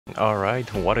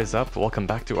Alright, what is up? Welcome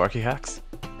back to Archi Hacks.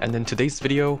 And in today's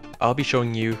video, I'll be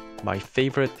showing you my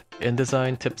favorite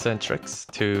InDesign tips and tricks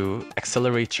to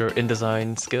accelerate your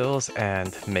InDesign skills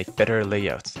and make better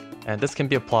layouts. And this can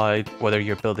be applied whether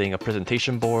you're building a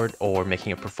presentation board or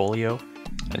making a portfolio.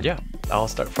 And yeah, I'll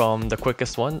start from the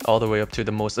quickest one all the way up to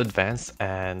the most advanced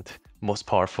and most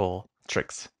powerful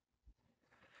tricks.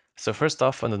 So first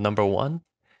off, on the number one,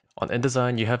 on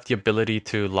InDesign, you have the ability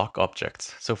to lock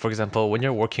objects. So for example, when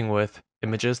you're working with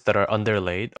images that are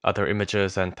underlaid, other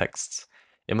images and texts,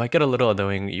 it might get a little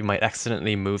annoying. You might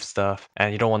accidentally move stuff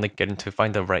and you don't want to get into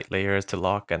find the right layers to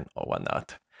lock and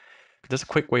whatnot. There's a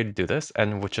quick way to do this,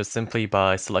 and which is simply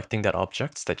by selecting that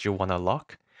object that you want to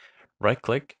lock, right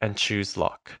click and choose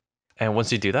lock. And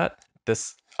once you do that,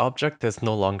 this object is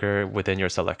no longer within your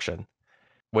selection.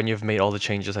 When you've made all the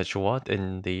changes that you want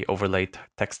in the overlaid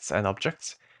texts and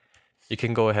objects, you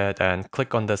can go ahead and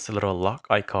click on this little lock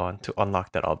icon to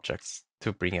unlock that object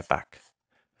to bring it back.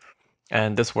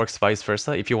 And this works vice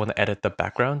versa. If you want to edit the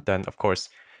background, then of course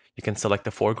you can select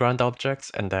the foreground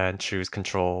objects and then choose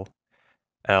Control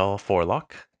L for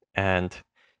lock. And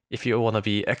if you want to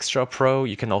be extra pro,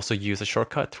 you can also use a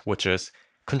shortcut, which is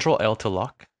Control L to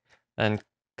lock and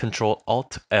Control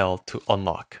Alt L to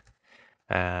unlock.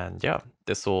 And yeah,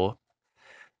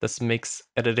 this makes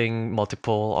editing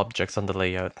multiple objects on the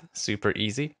layout super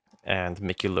easy and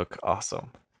make you look awesome.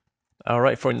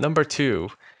 Alright, for number two,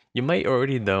 you might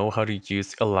already know how to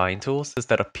use align tools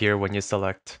that appear when you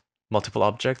select multiple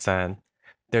objects, and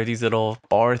there are these little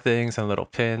bar things and a little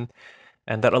pin,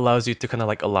 and that allows you to kind of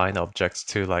like align objects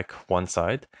to like one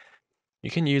side.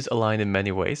 You can use align in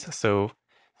many ways, so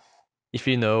if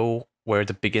you know where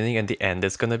the beginning and the end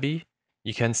is going to be,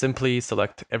 you can simply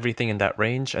select everything in that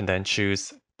range and then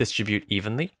choose distribute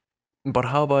evenly. But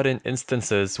how about in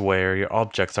instances where your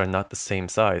objects are not the same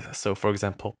size? So for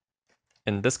example,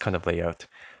 in this kind of layout,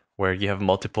 where you have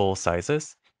multiple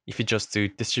sizes, if you just do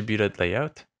distributed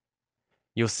layout,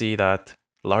 you'll see that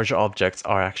larger objects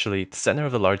are actually, the center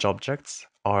of the large objects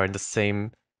are in the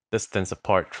same distance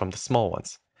apart from the small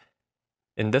ones.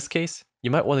 In this case, you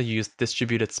might want to use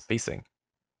distributed spacing.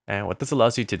 And what this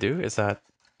allows you to do is that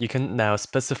you can now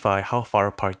specify how far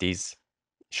apart these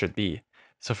should be.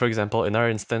 So for example, in our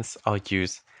instance, I'll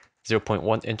use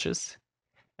 0.1 inches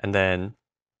and then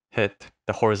hit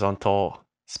the horizontal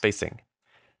spacing.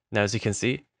 Now, as you can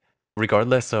see,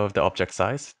 regardless of the object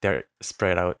size, they're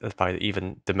spread out by the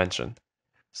even dimension.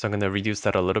 So I'm going to reduce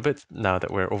that a little bit now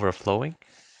that we're overflowing.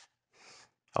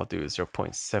 I'll do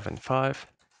 0.75.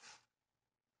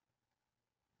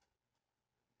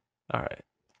 All right,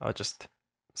 I'll just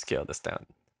scale this down.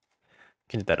 You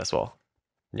can do that as well.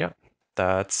 Yeah,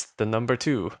 that's the number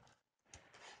two.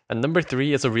 And number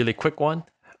three is a really quick one.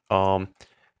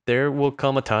 There will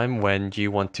come a time when you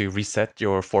want to reset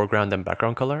your foreground and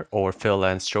background color or fill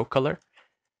and stroke color.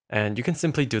 And you can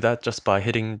simply do that just by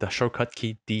hitting the shortcut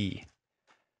key D.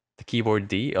 The keyboard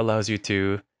D allows you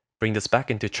to bring this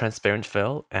back into transparent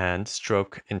fill and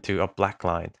stroke into a black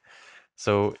line.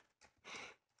 So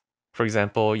for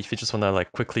example, if you just want to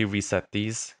like quickly reset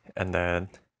these and then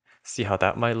see how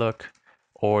that might look,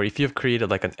 or if you've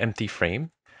created like an empty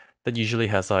frame that usually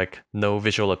has like no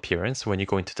visual appearance when you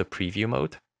go into the preview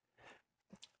mode.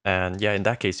 And yeah, in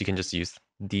that case, you can just use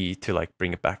D to like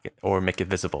bring it back or make it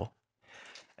visible.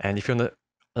 And if you want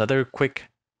another quick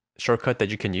shortcut that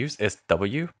you can use is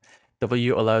W.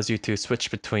 W allows you to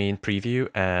switch between preview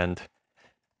and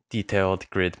detailed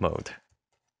grid mode,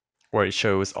 where it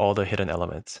shows all the hidden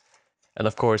elements. And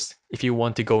of course, if you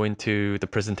want to go into the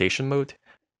presentation mode,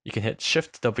 you can hit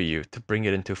Shift W to bring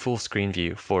it into full screen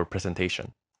view for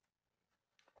presentation.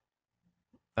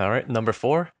 All right, number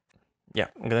four. Yeah,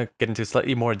 I'm gonna get into a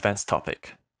slightly more advanced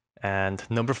topic. And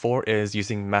number four is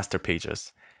using master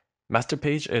pages. Master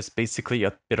page is basically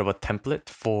a bit of a template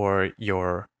for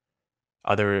your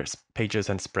other pages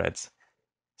and spreads.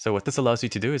 So what this allows you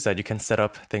to do is that you can set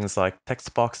up things like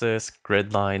text boxes,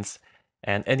 grid lines,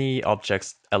 and any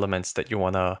objects, elements that you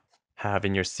want to have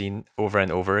in your scene over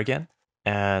and over again.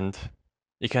 And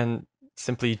you can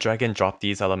simply drag and drop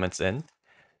these elements in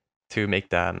to make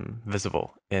them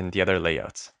visible in the other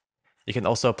layouts. You can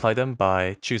also apply them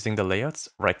by choosing the layouts,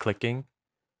 right-clicking,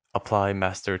 apply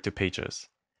master to pages,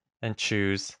 and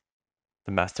choose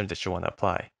the master that you want to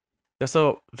apply. There's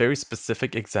a very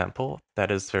specific example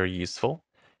that is very useful,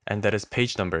 and that is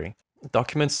page numbering.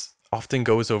 Documents often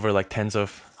goes over like tens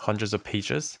of hundreds of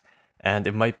pages, and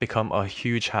it might become a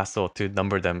huge hassle to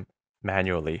number them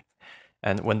manually.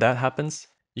 And when that happens,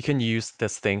 you can use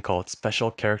this thing called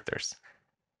special characters.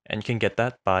 And you can get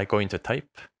that by going to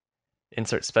type,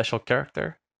 insert special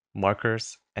character,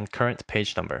 markers, and current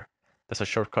page number. There's a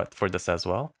shortcut for this as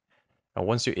well. And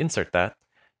once you insert that,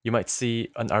 you might see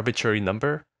an arbitrary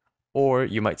number, or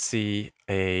you might see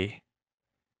a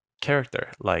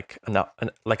character like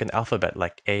an alphabet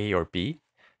like A or B,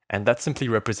 and that simply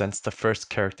represents the first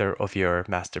character of your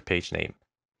master page name.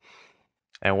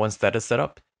 And once that is set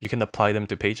up, you can apply them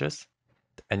to pages,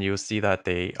 and you'll see that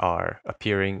they are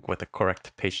appearing with the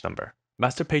correct page number.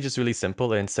 Master page is really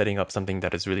simple in setting up something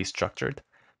that is really structured,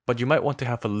 but you might want to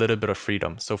have a little bit of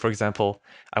freedom. So for example,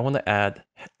 I want to add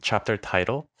chapter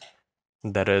title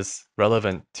that is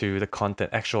relevant to the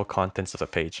actual contents of the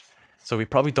page. So we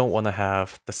probably don't want to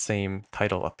have the same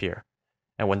title appear.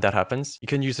 And when that happens, you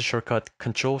can use the shortcut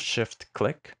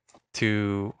Control-Shift-Click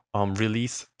to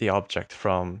release the object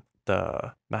from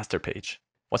the master page.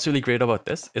 What's really great about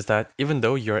this is that even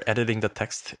though you're editing the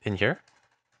text in here,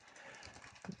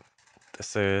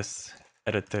 this is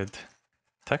edited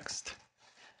text,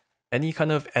 any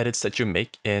kind of edits that you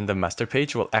make in the master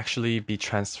page will actually be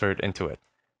transferred into it.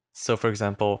 So for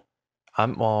example,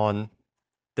 I'm on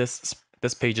this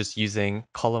page is using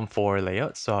column 4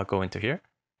 layout, so I'll go into here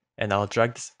and I'll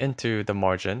drag this into the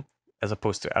margin as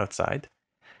opposed to outside.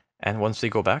 And once we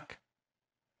go back,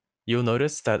 you'll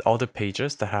notice that all the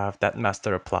pages that have that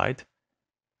master applied,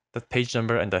 the page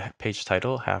number and the page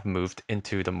title have moved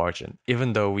into the margin,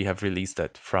 even though we have released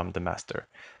it from the master.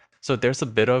 So there's a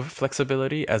bit of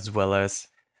flexibility as well as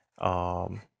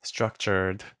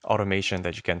structured automation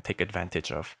that you can take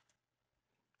advantage of.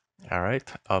 All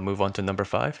right, I'll move on to number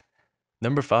 5.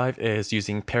 Number 5 is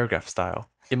using paragraph style.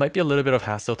 It might be a little bit of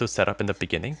hassle to set up in the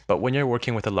beginning, but when you're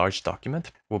working with a large document,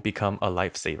 it will become a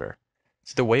lifesaver.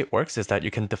 So the way it works is that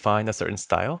you can define a certain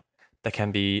style that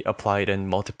can be applied in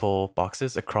multiple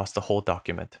boxes across the whole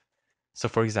document. So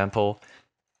for example,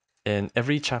 in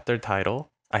every chapter title,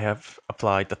 I have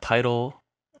applied the title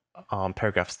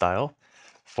paragraph style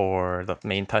for the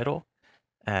main title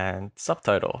and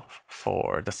subtitle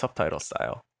for the subtitle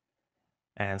style,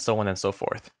 and so on and so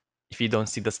forth. If you don't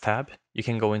see this tab, you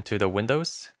can go into the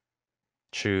Windows,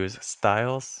 choose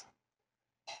Styles,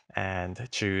 and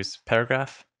choose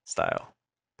Paragraph Style.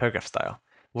 Paragraph Style.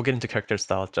 We'll get into character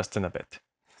style just in a bit.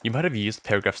 You might have used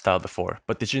paragraph style before,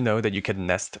 but did you know that you can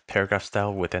nest paragraph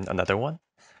style within another one?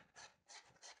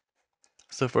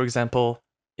 So for example,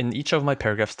 in each of my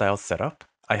paragraph styles setup,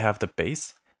 I have the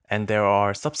base, and there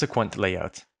are subsequent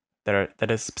layouts that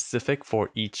is specific for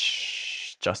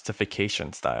each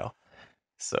justification style.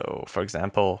 So for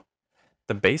example,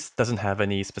 the base doesn't have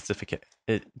any specific,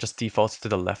 it just defaults to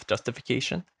the left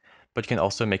justification, but you can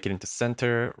also make it into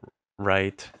center,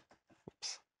 right,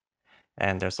 oops,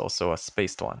 and there's also a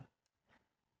spaced one.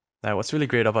 Now, what's really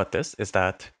great about this is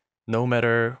that no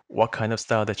matter what kind of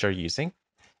style that you're using,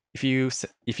 if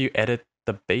you edit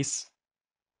the base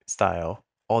style,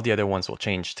 all the other ones will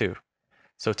change too.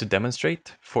 So to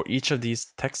demonstrate, for each of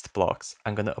these text blocks,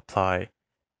 I'm going to apply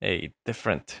a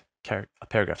different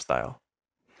paragraph style.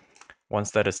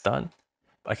 Once that is done,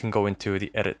 I can go into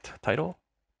the edit title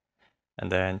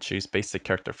and then choose basic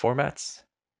character formats.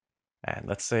 And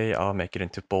let's say I'll make it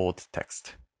into bold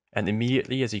text. And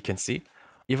immediately, as you can see,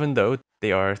 even though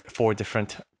they are 4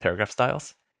 different paragraph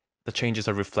styles, the changes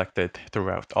are reflected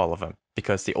throughout all of them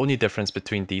because the only difference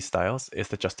between these styles is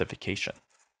the justification.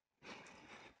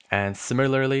 And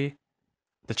similarly,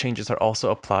 the changes are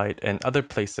also applied in other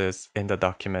places in the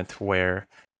document where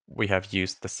we have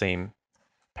used the same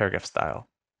paragraph style.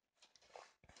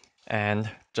 And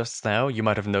just now, you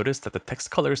might have noticed that the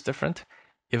text color is different,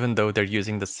 even though they're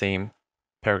using the same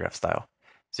paragraph style.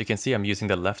 So you can see I'm using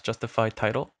the left justified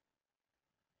title.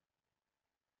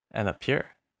 And up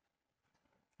here,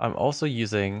 I'm also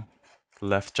using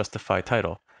left justified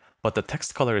title, but the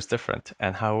text color is different.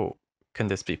 And how can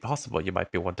this be possible, you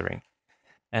might be wondering.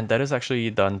 And that is actually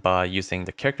done by using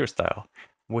the character style,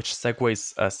 which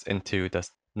segues us into the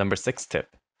number 6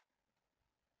 tip.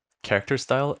 Character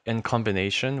style in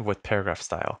combination with paragraph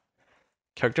style.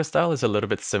 Character style is a little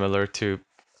bit similar to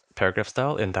paragraph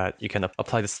style in that you can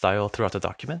apply the style throughout the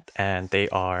document and they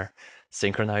are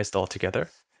synchronized all together.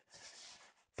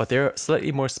 But they're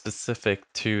slightly more specific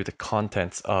to the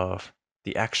contents of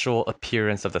the actual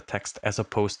appearance of the text as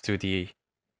opposed to the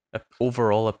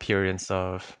overall appearance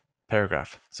of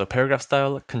paragraph. So paragraph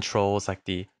style controls like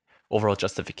the overall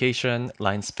justification,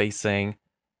 line spacing,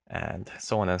 and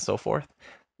so on and so forth.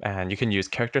 And you can use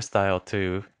character style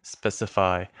to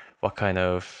specify what kind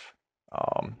of,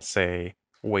 say,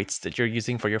 weights that you're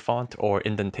using for your font or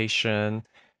indentation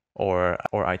or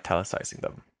italicizing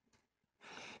them.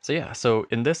 So yeah, so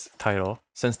in this title,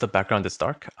 since the background is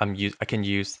dark, I can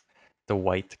use the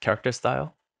white character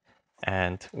style.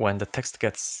 And when the text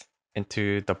gets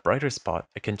into the brighter spot,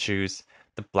 I can choose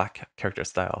the black character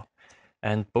style.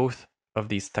 And both of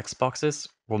these text boxes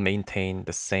will maintain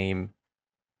the same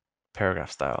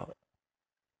paragraph style.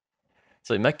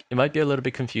 So it might be a little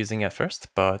bit confusing at first,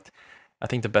 but I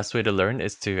think the best way to learn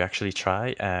is to actually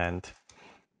try and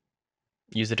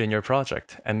use it in your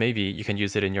project. And maybe you can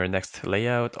use it in your next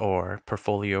layout or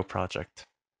portfolio project.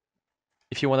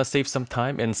 If you want to save some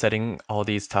time in setting all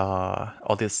these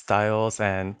styles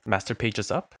and master pages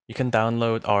up, you can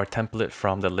download our template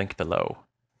from the link below.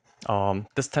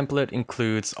 This template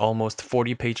includes almost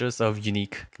 40 pages of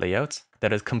unique layouts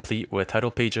that is complete with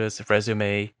title pages,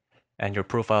 resume, and your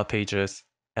profile pages,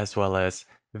 as well as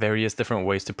various different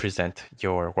ways to present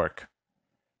your work.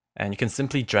 And you can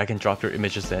simply drag and drop your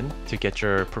images in to get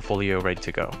your portfolio ready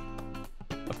to go.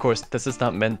 Of course, this is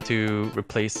not meant to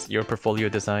replace your portfolio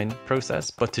design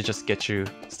process, but to just get you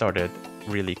started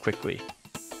really quickly.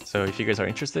 So if you guys are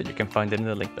interested, you can find it in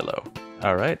the link below.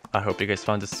 Alright, I hope you guys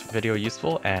found this video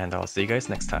useful, and I'll see you guys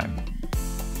next time.